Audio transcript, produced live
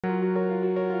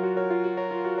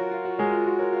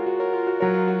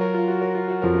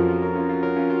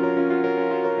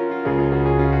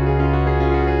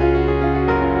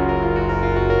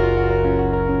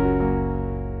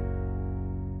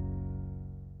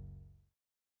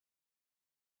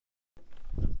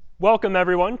Welcome,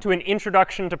 everyone, to an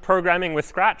introduction to programming with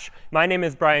Scratch. My name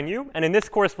is Brian Yu, and in this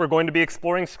course, we're going to be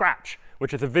exploring Scratch,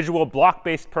 which is a visual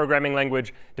block-based programming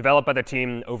language developed by the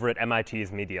team over at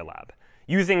MIT's Media Lab.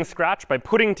 Using Scratch, by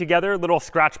putting together little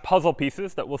Scratch puzzle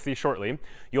pieces that we'll see shortly,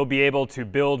 you'll be able to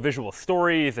build visual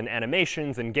stories and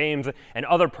animations and games and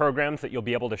other programs that you'll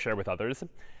be able to share with others.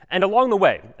 And along the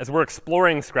way, as we're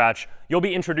exploring Scratch, you'll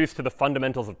be introduced to the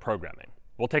fundamentals of programming.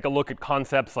 We'll take a look at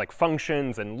concepts like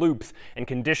functions and loops and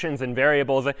conditions and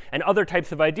variables and other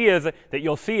types of ideas that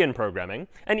you'll see in programming.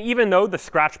 And even though the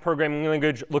Scratch programming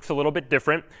language looks a little bit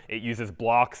different, it uses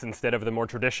blocks instead of the more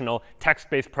traditional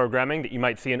text-based programming that you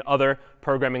might see in other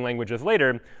programming languages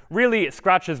later, really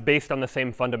Scratch is based on the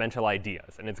same fundamental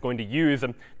ideas. And it's going to use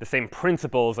the same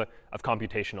principles of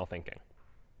computational thinking.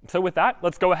 So with that,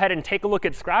 let's go ahead and take a look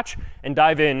at Scratch and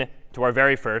dive in to our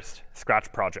very first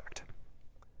Scratch project.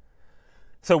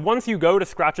 So once you go to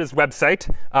Scratch's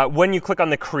website, when you click on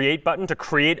the Create button to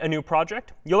create a new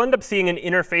project, you'll end up seeing an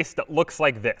interface that looks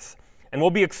like this. And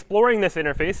we'll be exploring this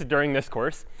interface during this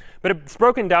course, but it's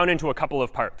broken down into a couple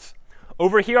of parts.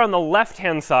 Over here on the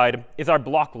left-hand side is our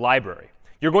block library.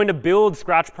 You're going to build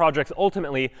Scratch projects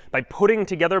ultimately by putting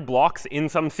together blocks in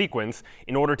some sequence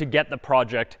in order to get the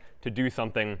project to do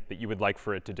something that you would like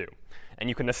for it to do. And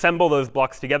you can assemble those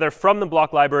blocks together from the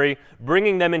block library,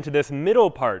 bringing them into this middle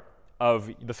part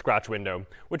of the Scratch window,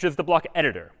 which is the block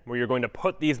editor, where you're going to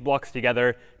put these blocks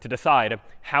together to decide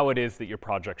how it is that your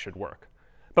project should work.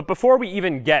 But before we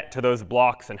even get to those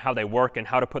blocks and how they work and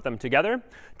how to put them together,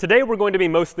 today we're going to be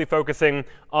mostly focusing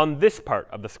on this part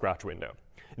of the Scratch window.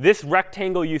 This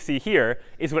rectangle you see here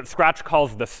is what Scratch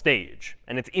calls the stage.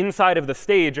 And it's inside of the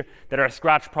stage that our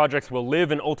Scratch projects will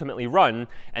live and ultimately run.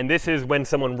 And this is when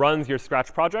someone runs your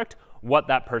Scratch project, what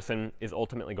that person is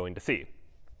ultimately going to see.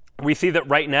 We see that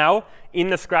right now,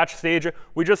 in the Scratch stage,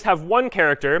 we just have one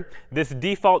character, this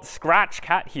default Scratch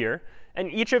cat here.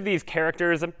 And each of these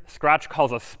characters, Scratch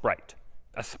calls a sprite.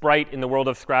 A sprite in the world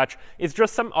of Scratch is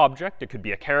just some object. It could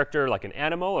be a character like an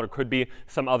animal, or it could be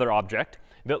some other object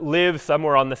that lives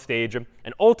somewhere on the stage.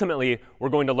 And ultimately, we're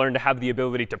going to learn to have the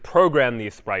ability to program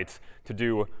these sprites to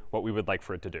do what we would like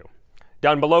for it to do.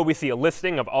 Down below, we see a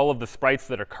listing of all of the sprites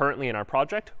that are currently in our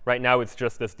project. Right now, it's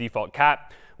just this default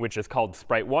cat, which is called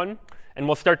Sprite 1. And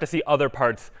we'll start to see other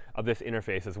parts of this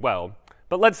interface as well.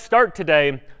 But let's start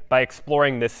today by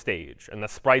exploring this stage and the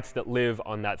sprites that live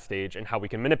on that stage and how we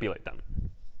can manipulate them.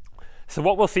 So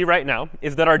what we'll see right now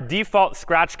is that our default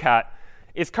Scratch cat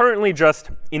is currently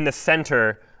just in the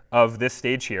center of this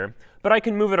stage here. But I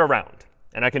can move it around.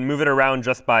 And I can move it around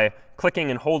just by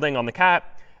clicking and holding on the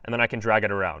cat. And then I can drag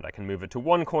it around. I can move it to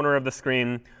one corner of the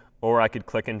screen, or I could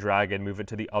click and drag and move it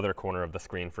to the other corner of the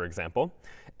screen, for example.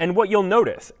 And what you'll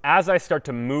notice as I start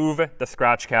to move the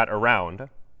Scratch cat around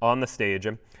on the stage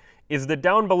is that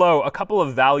down below, a couple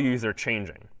of values are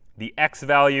changing, the x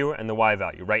value and the y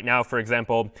value. Right now, for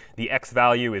example, the x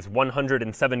value is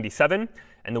 177,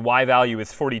 and the y value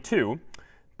is 42.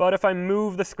 But if I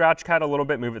move the Scratch cat a little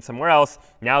bit, move it somewhere else,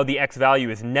 now the x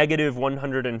value is negative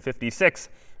 156.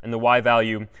 And the y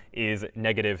value is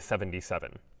negative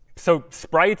 77. So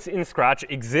sprites in Scratch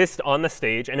exist on the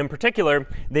stage. And in particular,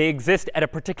 they exist at a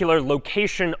particular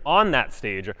location on that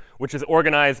stage, which is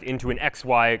organized into an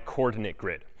xy coordinate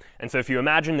grid. And so if you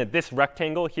imagine that this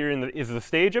rectangle here is the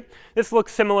stage, this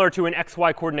looks similar to an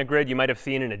xy coordinate grid you might have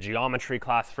seen in a geometry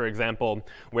class, for example,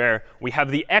 where we have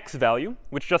the x value,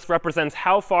 which just represents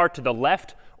how far to the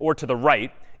left or to the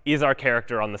right is our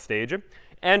character on the stage.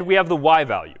 And we have the y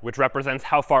value, which represents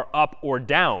how far up or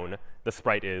down the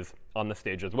sprite is on the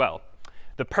stage as well.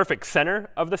 The perfect center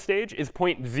of the stage is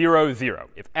 0.00.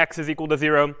 If x is equal to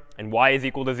 0 and y is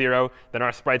equal to 0, then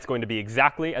our sprite's going to be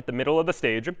exactly at the middle of the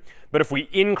stage. But if we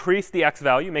increase the x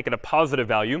value, make it a positive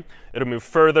value, it'll move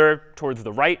further towards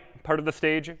the right part of the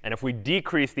stage. And if we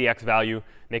decrease the x value,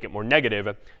 make it more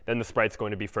negative, then the sprite's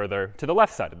going to be further to the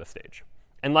left side of the stage.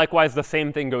 And likewise, the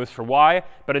same thing goes for y,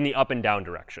 but in the up and down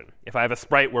direction. If I have a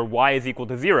sprite where y is equal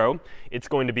to 0, it's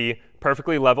going to be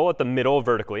perfectly level at the middle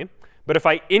vertically. But if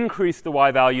I increase the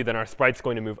y value, then our sprite's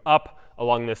going to move up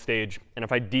along this stage. And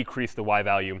if I decrease the y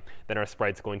value, then our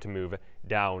sprite's going to move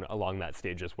down along that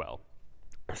stage as well.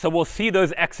 So we'll see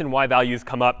those x and y values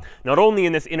come up not only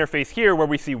in this interface here, where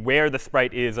we see where the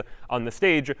sprite is on the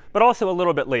stage, but also a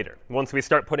little bit later, once we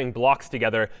start putting blocks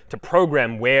together to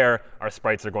program where our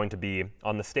sprites are going to be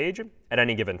on the stage at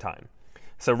any given time.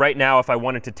 So right now, if I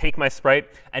wanted to take my sprite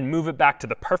and move it back to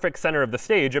the perfect center of the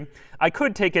stage, I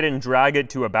could take it and drag it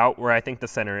to about where I think the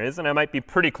center is. And I might be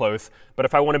pretty close. But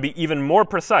if I want to be even more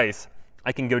precise,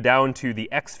 I can go down to the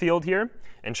x field here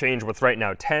and change what's right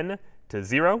now 10 to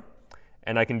 0.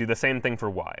 And I can do the same thing for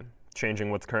y.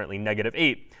 changing what's currently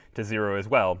 -8 to 0 as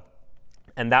well.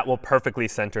 And that will perfectly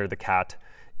center the cat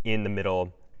in the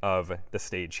middle of the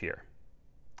stage here.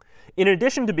 In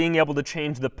addition to being able to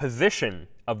change the position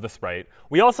of the sprite,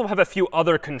 we also have a few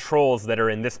other controls that are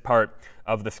in this part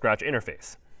of the Scratch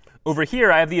interface. Over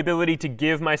here, I have the ability to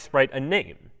give my sprite a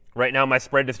name. Right now, my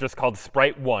sprite is just called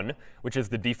Sprite1, which is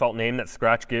the default name that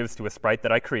Scratch gives to a sprite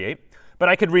that I create. But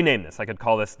I could rename this. I could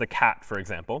call this the cat, for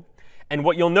example. And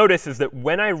what you'll notice is that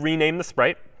when I rename the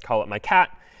sprite, call it my cat,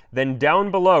 then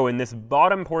down below in this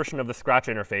bottom portion of the Scratch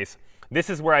interface, this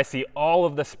is where I see all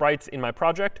of the sprites in my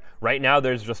project. Right now,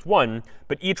 there's just one,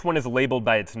 but each one is labeled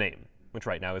by its name, which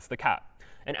right now is the cat.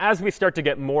 And as we start to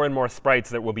get more and more sprites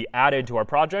that will be added to our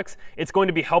projects, it's going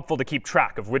to be helpful to keep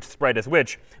track of which sprite is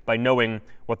which by knowing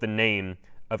what the name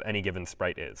of any given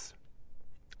sprite is.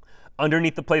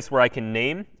 Underneath the place where I can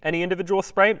name any individual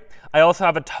sprite, I also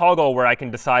have a toggle where I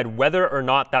can decide whether or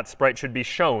not that sprite should be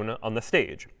shown on the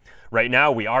stage. Right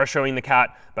now, we are showing the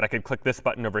cat, but I could click this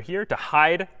button over here to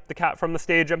hide the cat from the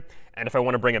stage. And if I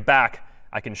want to bring it back,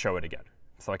 I can show it again.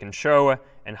 So I can show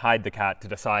and hide the cat to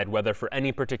decide whether for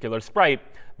any particular sprite,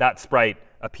 that sprite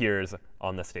appears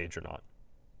on the stage or not.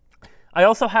 I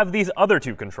also have these other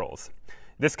two controls.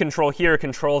 This control here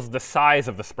controls the size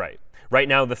of the sprite. Right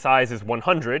now, the size is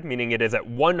 100, meaning it is at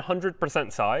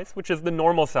 100% size, which is the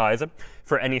normal size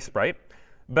for any sprite.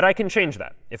 But I can change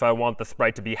that. If I want the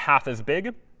sprite to be half as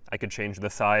big, I could change the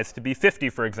size to be 50,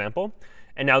 for example.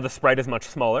 And now the sprite is much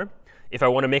smaller. If I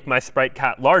want to make my sprite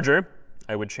cat larger,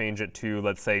 I would change it to,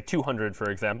 let's say, 200, for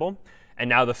example. And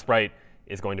now the sprite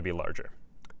is going to be larger.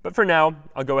 But for now,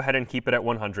 I'll go ahead and keep it at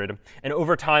 100. And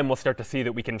over time, we'll start to see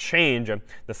that we can change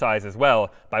the size as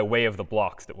well by way of the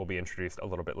blocks that will be introduced a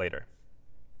little bit later.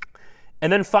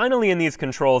 And then finally, in these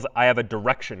controls, I have a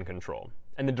direction control.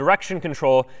 And the direction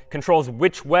control controls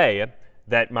which way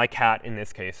that my cat, in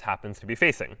this case, happens to be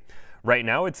facing. Right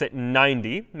now, it's at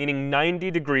 90, meaning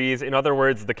 90 degrees. In other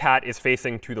words, the cat is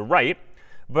facing to the right.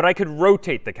 But I could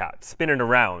rotate the cat, spin it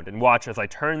around, and watch as I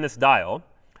turn this dial.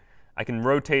 I can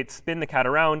rotate, spin the cat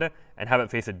around, and have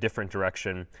it face a different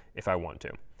direction if I want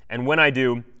to. And when I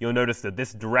do, you'll notice that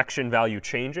this direction value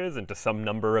changes into some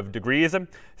number of degrees.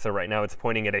 So right now, it's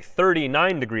pointing at a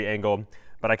 39-degree angle.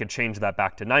 But I could change that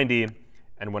back to 90.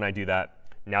 And when I do that,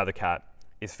 now the cat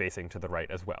is facing to the right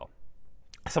as well.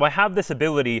 So I have this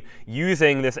ability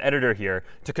using this editor here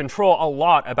to control a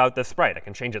lot about this sprite. I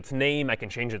can change its name. I can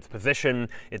change its position,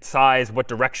 its size, what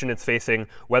direction it's facing,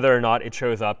 whether or not it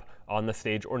shows up on the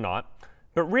stage or not.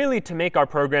 But really, to make our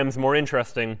programs more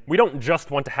interesting, we don't just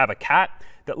want to have a cat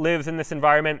that lives in this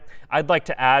environment. I'd like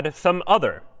to add some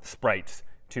other sprites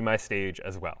to my stage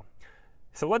as well.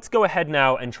 So let's go ahead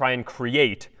now and try and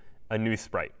create a new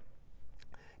sprite.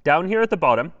 Down here at the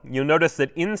bottom, you'll notice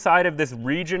that inside of this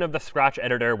region of the Scratch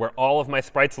editor where all of my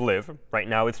sprites live, right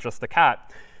now it's just the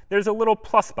cat, there's a little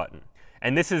plus button.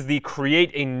 And this is the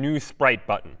Create a New Sprite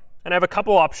button. And I have a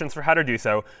couple options for how to do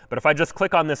so. But if I just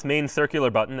click on this main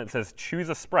circular button that says Choose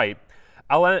a Sprite,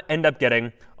 I'll end up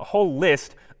getting a whole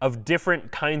list of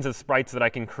different kinds of sprites that I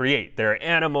can create. There are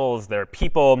animals, there are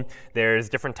people, there's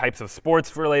different types of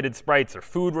sports-related sprites or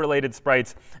food-related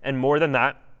sprites, and more than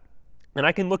that. And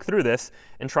I can look through this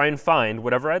and try and find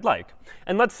whatever I'd like.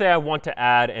 And let's say I want to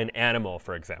add an animal,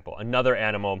 for example, another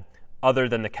animal other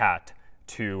than the cat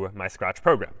to my Scratch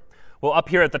program. Well, up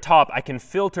here at the top, I can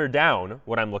filter down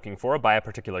what I'm looking for by a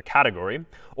particular category.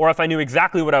 Or if I knew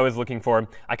exactly what I was looking for,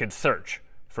 I could search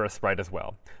for a sprite as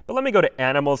well. But let me go to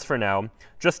animals for now,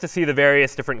 just to see the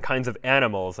various different kinds of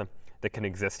animals that can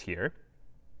exist here.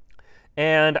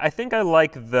 And I think I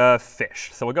like the fish.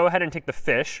 So we'll go ahead and take the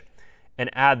fish and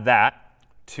add that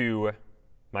to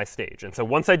my stage. And so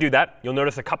once I do that, you'll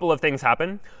notice a couple of things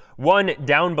happen. One,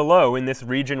 down below in this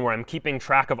region where I'm keeping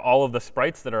track of all of the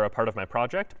sprites that are a part of my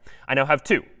project, I now have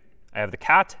two. I have the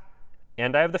cat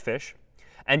and I have the fish.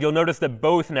 And you'll notice that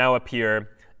both now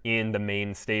appear in the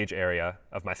main stage area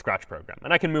of my Scratch program.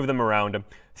 And I can move them around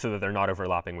so that they're not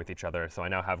overlapping with each other. So I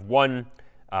now have one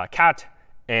cat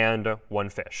and one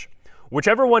fish.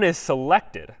 Whichever one is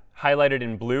selected, highlighted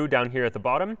in blue down here at the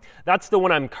bottom, that's the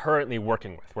one I'm currently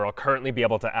working with, where I'll currently be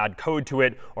able to add code to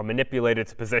it or manipulate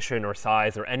its position or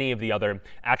size or any of the other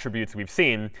attributes we've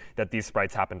seen that these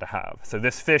sprites happen to have. So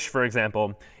this fish, for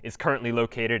example, is currently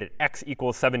located at x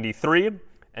equals 73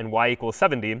 and y equals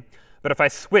 70. But if I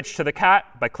switch to the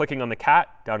cat by clicking on the cat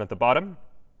down at the bottom,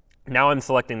 now I'm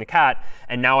selecting the cat,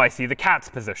 and now I see the cat's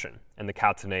position and the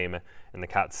cat's name and the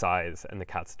cat's size and the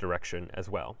cat's direction as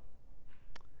well.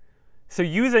 So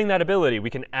using that ability, we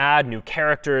can add new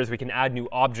characters, we can add new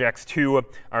objects to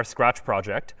our Scratch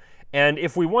project. And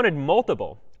if we wanted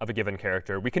multiple of a given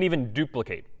character, we can even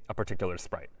duplicate a particular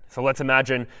sprite. So let's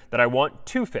imagine that I want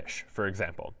 2 fish, for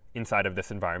example, inside of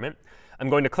this environment. I'm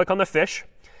going to click on the fish,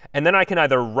 and then I can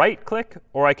either right-click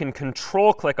or I can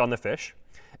control-click on the fish.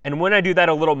 And when I do that,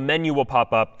 a little menu will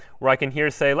pop up where I can here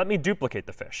say, let me duplicate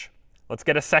the fish. Let's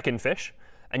get a second fish.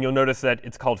 And you'll notice that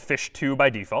it's called fish2 by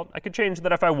default. I could change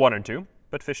that if I wanted to,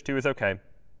 but fish2 is OK.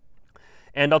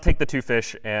 And I'll take the 2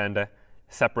 fish and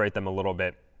separate them a little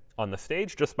bit on the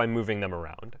stage just by moving them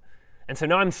around. And so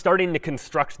now I'm starting to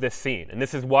construct this scene. And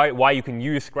this is why you can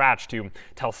use Scratch to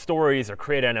tell stories or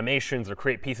create animations or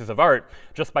create pieces of art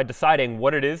just by deciding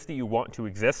what it is that you want to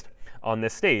exist on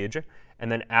this stage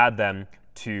and then add them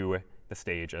to the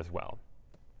stage as well.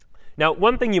 Now,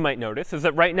 one thing you might notice is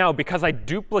that right now, because I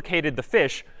duplicated the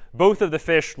fish, both of the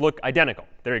fish look identical.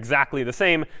 They're exactly the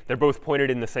same. They're both pointed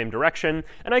in the same direction.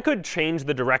 And I could change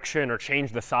the direction or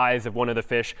change the size of one of the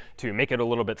fish to make it a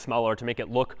little bit smaller, to make it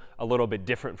look a little bit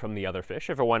different from the other fish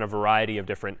if I want a variety of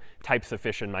different types of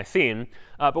fish in my scene.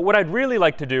 But what I'd really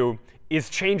like to do is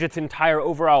change its entire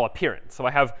overall appearance. So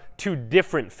I have 2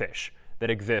 different fish that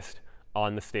exist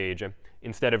on the stage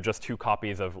instead of just 2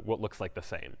 copies of what looks like the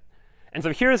same. And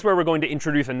so here's where we're going to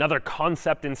introduce another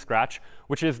concept in Scratch,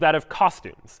 which is that of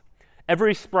costumes.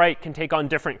 Every sprite can take on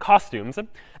different costumes,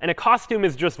 and a costume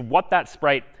is just what that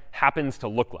sprite happens to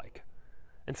look like.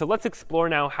 And so let's explore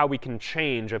now how we can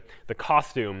change the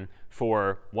costume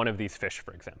for one of these fish,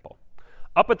 for example.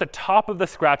 Up at the top of the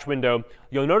Scratch window,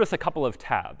 you'll notice a couple of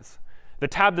tabs. The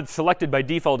tab that's selected by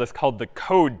default is called the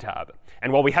Code tab.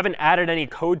 And while we haven't added any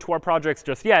code to our projects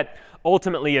just yet,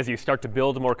 ultimately, as you start to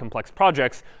build more complex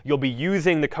projects, you'll be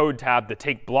using the Code tab to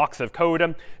take blocks of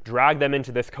code, drag them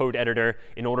into this code editor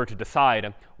in order to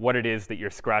decide what it is that your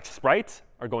Scratch sprites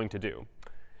are going to do.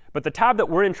 But the tab that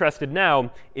we're interested in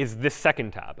now is this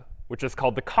second tab, which is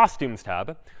called the Costumes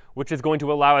tab, which is going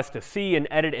to allow us to see and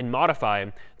edit and modify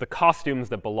the costumes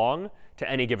that belong to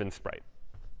any given sprite.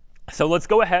 So let's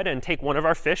go ahead and take one of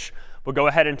our fish. We'll go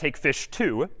ahead and take fish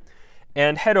 2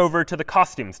 and head over to the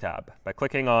Costumes tab by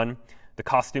clicking on the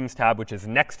Costumes tab, which is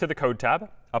next to the Code tab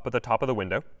up at the top of the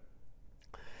window.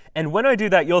 And when I do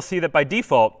that, you'll see that by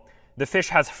default, the fish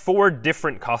has 4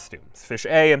 different costumes: fish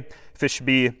A, fish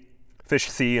B, fish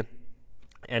C,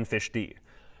 and fish D.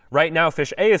 Right now,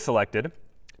 fish A is selected,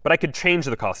 but I could change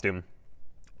the costume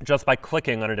just by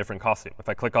clicking on a different costume. If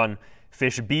I click on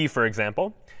fish B, for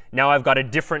example, now I've got a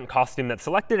different costume that's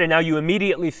selected. And now you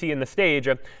immediately see in the stage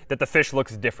that the fish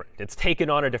looks different. It's taken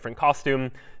on a different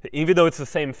costume. Even though it's the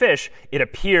same fish, it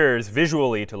appears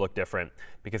visually to look different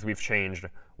because we've changed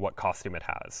what costume it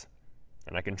has.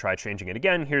 And I can try changing it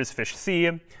again. Here's fish C.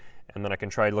 And then I can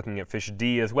try looking at fish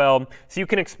D as well. So you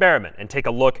can experiment and take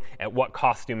a look at what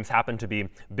costumes happen to be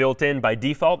built in by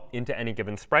default into any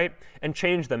given sprite and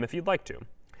change them if you'd like to.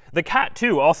 The cat,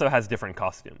 too, also has different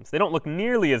costumes. They don't look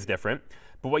nearly as different.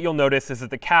 But what you'll notice is that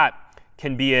the cat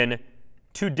can be in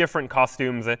 2 different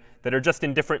costumes that are just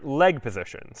in different leg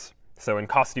positions. So in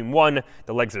costume 1,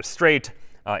 the legs are straight.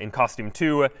 In costume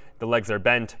 2, the legs are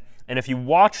bent. And if you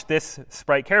watch this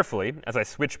sprite carefully, as I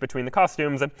switch between the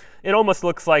costumes, it almost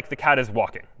looks like the cat is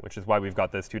walking, which is why we've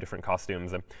got those 2 different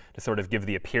costumes to sort of give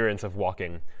the appearance of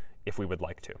walking if we would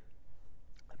like to.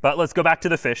 But let's go back to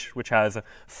the fish, which has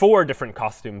 4 different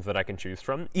costumes that I can choose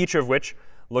from, each of which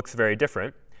looks very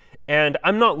different. And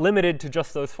I'm not limited to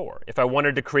just those 4. If I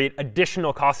wanted to create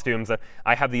additional costumes,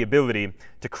 I have the ability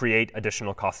to create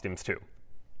additional costumes too.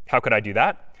 How could I do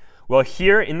that? Well,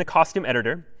 here in the costume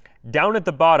editor, down at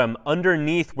the bottom,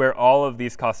 underneath where all of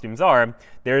these costumes are,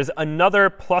 there's another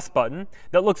plus button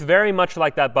that looks very much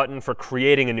like that button for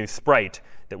creating a new sprite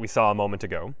that we saw a moment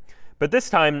ago. But this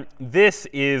time, this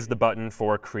is the button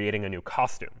for creating a new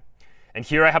costume. And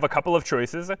here I have a couple of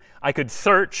choices. I could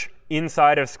search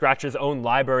inside of Scratch's own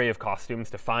library of costumes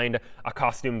to find a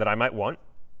costume that I might want.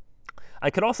 I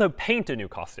could also paint a new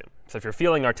costume. So if you're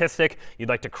feeling artistic, you'd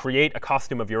like to create a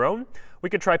costume of your own, we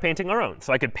could try painting our own.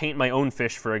 So I could paint my own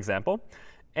fish, for example.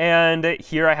 And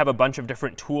here I have a bunch of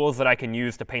different tools that I can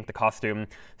use to paint the costume.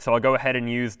 So I'll go ahead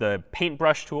and use the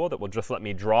paintbrush tool that will just let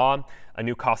me draw a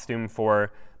new costume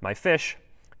for my fish.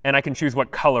 And I can choose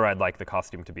what color I'd like the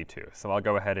costume to be too. So I'll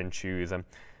go ahead and choose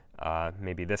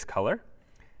maybe this color.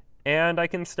 And I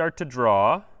can start to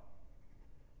draw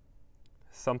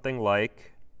something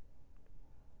like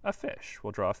a fish.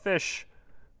 We'll draw a fish.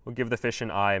 We'll give the fish an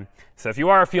eye. So if you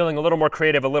are feeling a little more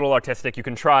creative, a little artistic, you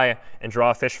can try and draw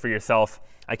a fish for yourself.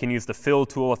 I can use the fill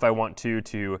tool if I want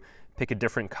to pick a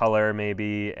different color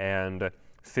maybe and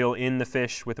fill in the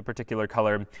fish with a particular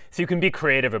color. So you can be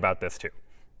creative about this too.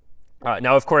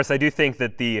 Now, of course, I do think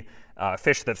that the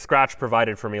fish that Scratch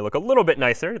provided for me look a little bit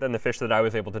nicer than the fish that I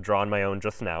was able to draw on my own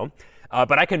just now.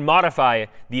 But I can modify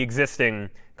the existing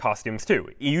costumes too.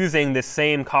 Using this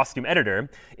same costume editor,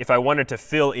 if I wanted to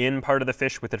fill in part of the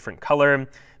fish with a different color,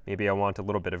 maybe I want a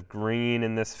little bit of green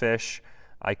in this fish,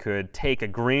 I could take a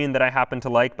green that I happen to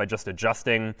like by just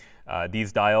adjusting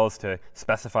these dials to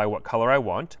specify what color I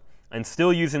want. And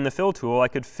still using the fill tool, I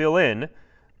could fill in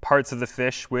parts of the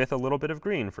fish with a little bit of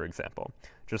green, for example,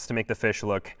 just to make the fish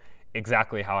look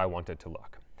exactly how I want it to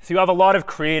look. So you have a lot of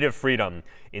creative freedom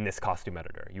in this costume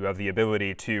editor. You have the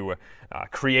ability to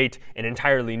create an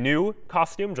entirely new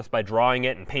costume just by drawing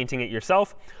it and painting it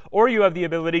yourself, or you have the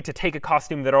ability to take a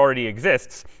costume that already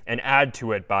exists and add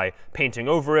to it by painting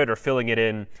over it or filling it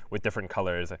in with different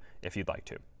colors if you'd like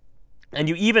to. And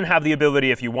you even have the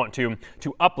ability, if you want to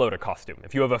upload a costume.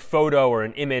 If you have a photo or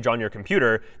an image on your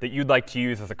computer that you'd like to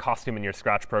use as a costume in your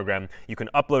Scratch program, you can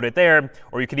upload it there,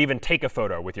 or you could even take a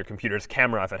photo with your computer's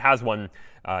camera if it has one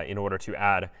in order to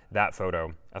add that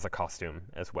photo as a costume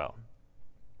as well.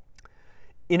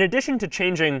 In addition to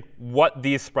changing what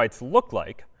these sprites look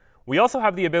like, we also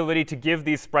have the ability to give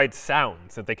these sprites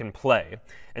sounds that they can play.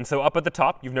 And so up at the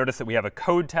top, you've noticed that we have a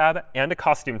code tab and a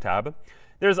costume tab.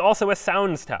 There's also a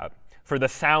sounds tab for the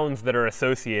sounds that are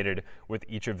associated with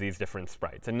each of these different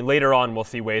sprites. And later on, we'll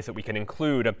see ways that we can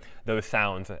include those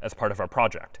sounds as part of our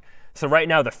project. So right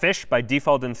now, the fish, by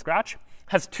default in Scratch,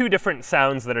 has two different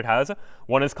sounds that it has.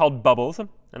 One is called bubbles,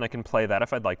 and I can play that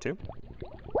if I'd like to.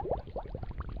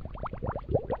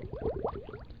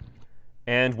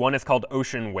 And one is called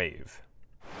ocean wave.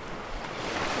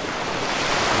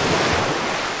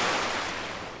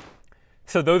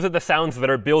 So those are the sounds that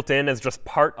are built in as just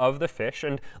part of the fish.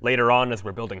 And later on, as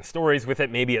we're building stories with it,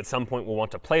 maybe at some point we'll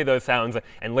want to play those sounds.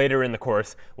 And later in the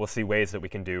course, we'll see ways that we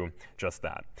can do just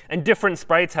that. And different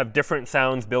sprites have different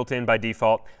sounds built in by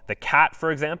default. The cat,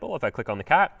 for example, if I click on the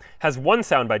cat, has one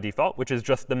sound by default, which is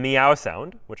just the meow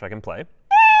sound, which I can play.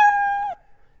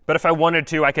 But if I wanted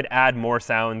to, I could add more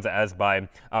sounds as by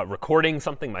recording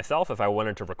something myself, if I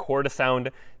wanted to record a sound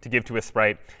to give to a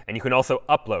sprite. And you can also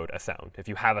upload a sound. If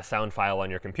you have a sound file on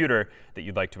your computer that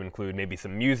you'd like to include, maybe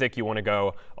some music you want to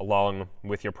go along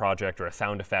with your project or a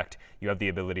sound effect, you have the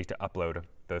ability to upload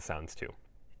those sounds too.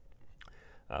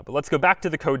 But let's go back to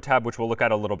the code tab, which we'll look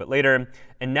at a little bit later.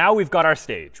 And now we've got our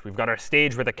stage. We've got our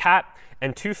stage with a cat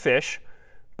and two fish.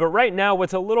 But right now,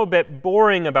 what's a little bit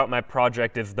boring about my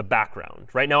project is the background.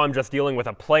 Right now, I'm just dealing with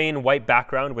a plain white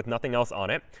background with nothing else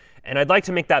on it. And I'd like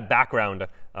to make that background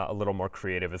a little more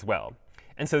creative as well.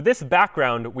 And so this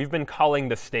background, we've been calling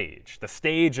the stage. The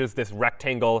stage is this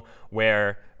rectangle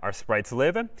where our sprites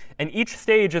live. And each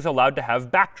stage is allowed to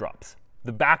have backdrops.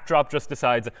 The backdrop just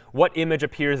decides what image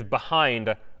appears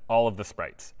behind all of the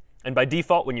sprites. And by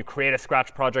default, when you create a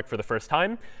Scratch project for the first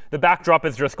time, the backdrop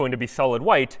is just going to be solid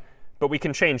white. But we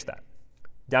can change that.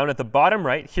 Down at the bottom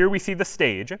right, here we see the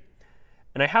stage.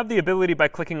 And I have the ability, by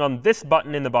clicking on this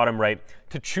button in the bottom right,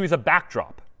 to choose a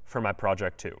backdrop for my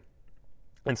project too.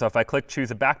 And so if I click Choose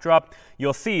a Backdrop,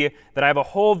 you'll see that I have a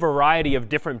whole variety of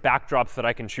different backdrops that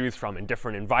I can choose from in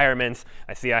different environments.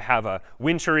 I see I have a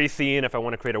wintry scene if I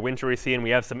want to create a wintry scene.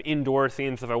 We have some indoor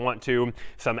scenes if I want to,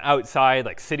 some outside,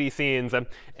 like city scenes.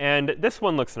 And this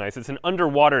one looks nice. It's an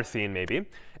underwater scene, maybe.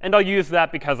 And I'll use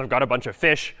that because I've got a bunch of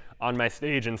fish on my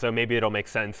stage, and so maybe it'll make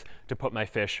sense to put my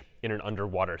fish in an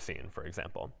underwater scene, for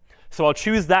example. So I'll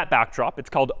choose that backdrop. It's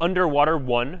called Underwater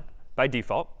 1 by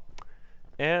default.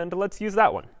 And let's use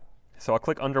that one. So I'll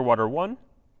click Underwater 1.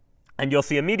 And you'll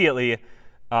see immediately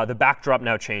the backdrop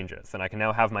now changes. And I can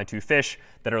now have my two fish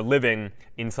that are living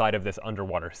inside of this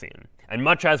underwater scene. And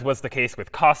much as was the case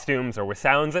with costumes or with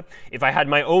sounds, if I had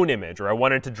my own image, or I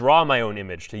wanted to draw my own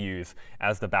image to use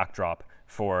as the backdrop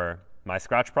for my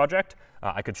Scratch project,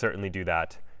 I could certainly do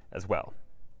that as well.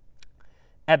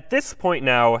 At this point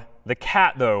now, the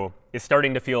cat, though, is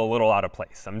starting to feel a little out of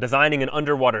place. I'm designing an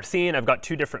underwater scene. I've got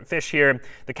two different fish here.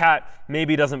 The cat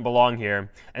maybe doesn't belong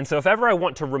here. And so if ever I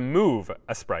want to remove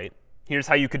a sprite, here's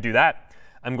how you could do that.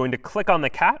 I'm going to click on the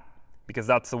cat, because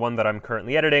that's the one that I'm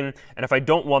currently editing. And if I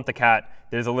don't want the cat,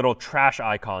 there's a little trash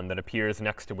icon that appears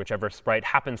next to whichever sprite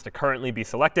happens to currently be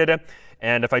selected.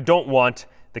 And if I don't want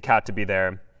the cat to be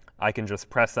there, I can just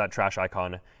press that trash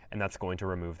icon, and that's going to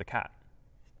remove the cat.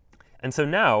 And so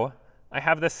now I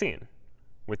have this scene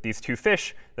with these two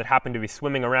fish that happen to be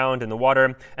swimming around in the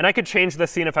water. And I could change this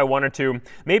scene if I wanted to.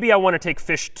 Maybe I want to take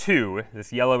fish 2,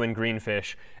 this yellow and green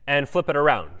fish, and flip it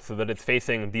around so that it's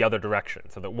facing the other direction,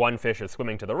 so that one fish is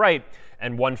swimming to the right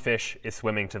and one fish is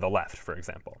swimming to the left, for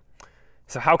example.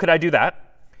 So how could I do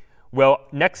that? Well,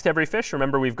 next to every fish,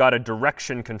 remember we've got a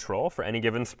direction control for any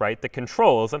given sprite that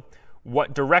controls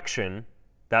what direction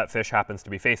that fish happens to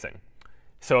be facing.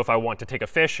 So if I want to take a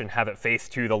fish and have it face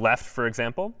to the left, for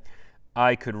example,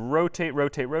 I could rotate,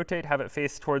 rotate, rotate, have it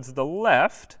face towards the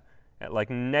left at like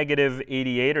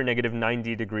 -88 or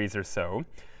 -90 degrees or so.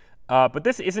 But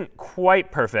this isn't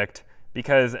quite perfect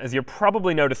because, as you're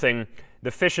probably noticing,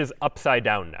 the fish is upside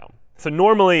down now. So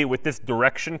normally, with this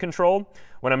direction control,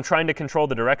 when I'm trying to control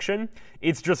the direction,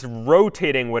 it's just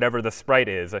rotating whatever the sprite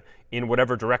is in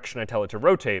whatever direction I tell it to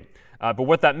rotate. But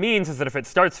what that means is that if it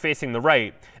starts facing the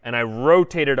right, and I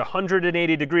rotate it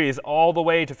 180 degrees all the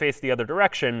way to face the other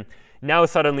direction, now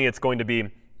suddenly it's going to be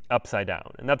upside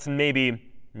down. And that's maybe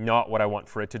not what I want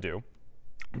for it to do.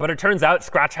 But it turns out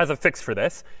Scratch has a fix for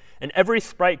this. And every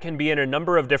sprite can be in a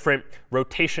number of different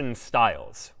rotation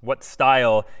styles, what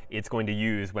style it's going to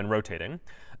use when rotating.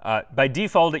 By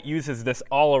default, it uses this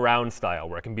all-around style,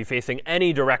 where it can be facing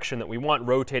any direction that we want,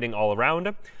 rotating all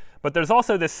around. But there's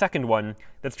also this second one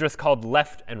that's just called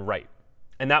left and right.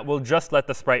 And that will just let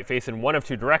the sprite face in one of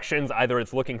two directions. Either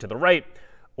it's looking to the right,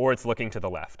 or it's looking to the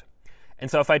left. And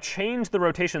so if I change the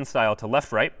rotation style to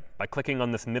left-right by clicking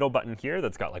on this middle button here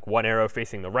that's got like one arrow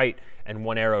facing the right and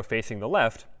one arrow facing the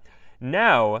left,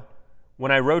 now,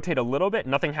 when I rotate a little bit,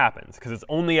 nothing happens, because it's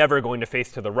only ever going to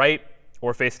face to the right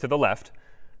or face to the left.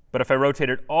 But if I rotate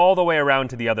it all the way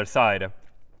around to the other side,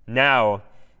 now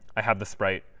I have the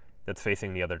sprite that's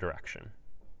facing the other direction.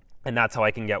 And that's how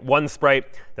I can get one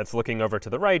sprite that's looking over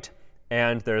to the right,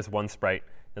 and there's one sprite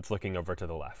that's looking over to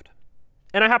the left.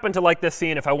 And I happen to like this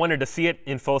scene. If I wanted to see it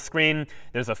in full screen,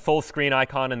 there's a full screen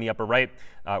icon in the upper right,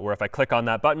 where if I click on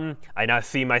that button, I now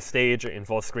see my stage in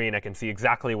full screen. I can see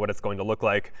exactly what it's going to look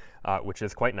like, which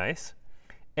is quite nice.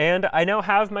 And I now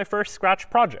have my first Scratch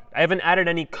project. I haven't added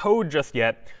any code just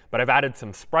yet, but I've added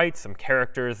some sprites, some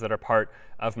characters that are part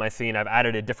of my scene. I've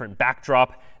added a different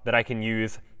backdrop that I can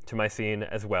use to my scene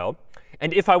as well.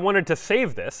 And if I wanted to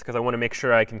save this, because I want to make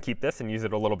sure I can keep this and use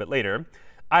it a little bit later,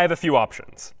 I have a few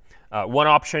options. One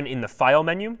option in the File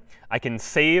menu, I can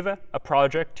save a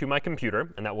project to my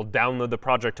computer, and that will download the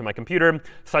project to my computer,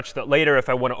 such that later, if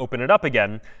I want to open it up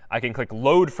again, I can click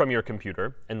Load from your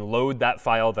computer and load that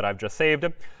file that I've just saved.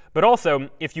 But also,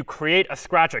 if you create a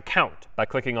Scratch account by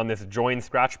clicking on this Join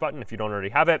Scratch button, if you don't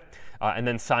already have it, and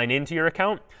then sign into your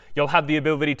account, you'll have the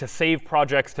ability to save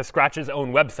projects to Scratch's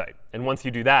own website. And once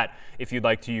you do that, if you'd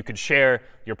like to, you could share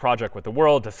your project with the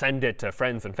world, to send it to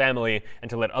friends and family, and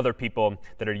to let other people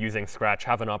that are using Scratch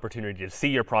have an opportunity to see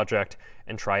your project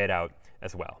and try it out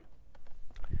as well.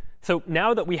 So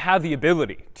now that we have the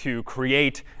ability to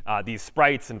create these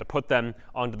sprites and to put them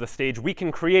onto the stage, we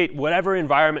can create whatever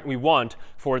environment we want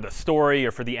for the story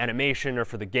or for the animation or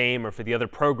for the game or for the other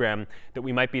program that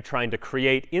we might be trying to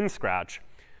create in Scratch.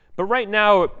 But right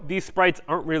now, these sprites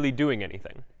aren't really doing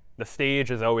anything. The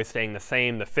stage is always staying the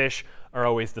same. The fish are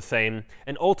always the same.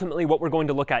 And ultimately, what we're going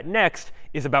to look at next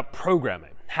is about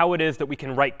programming, how it is that we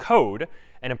can write code,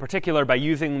 and in particular, by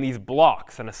using these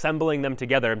blocks and assembling them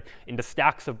together into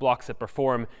stacks of blocks that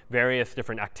perform various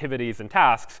different activities and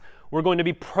tasks, we're going to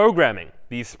be programming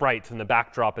these sprites in the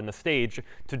backdrop and the stage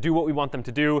to do what we want them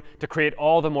to do, to create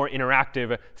all the more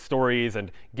interactive stories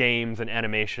and games and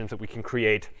animations that we can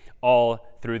create all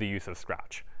through the use of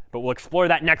Scratch. But we'll explore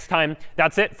that next time.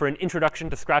 That's it for an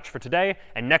introduction to Scratch for today.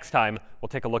 And next time, we'll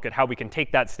take a look at how we can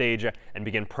take that stage and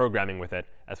begin programming with it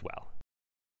as well.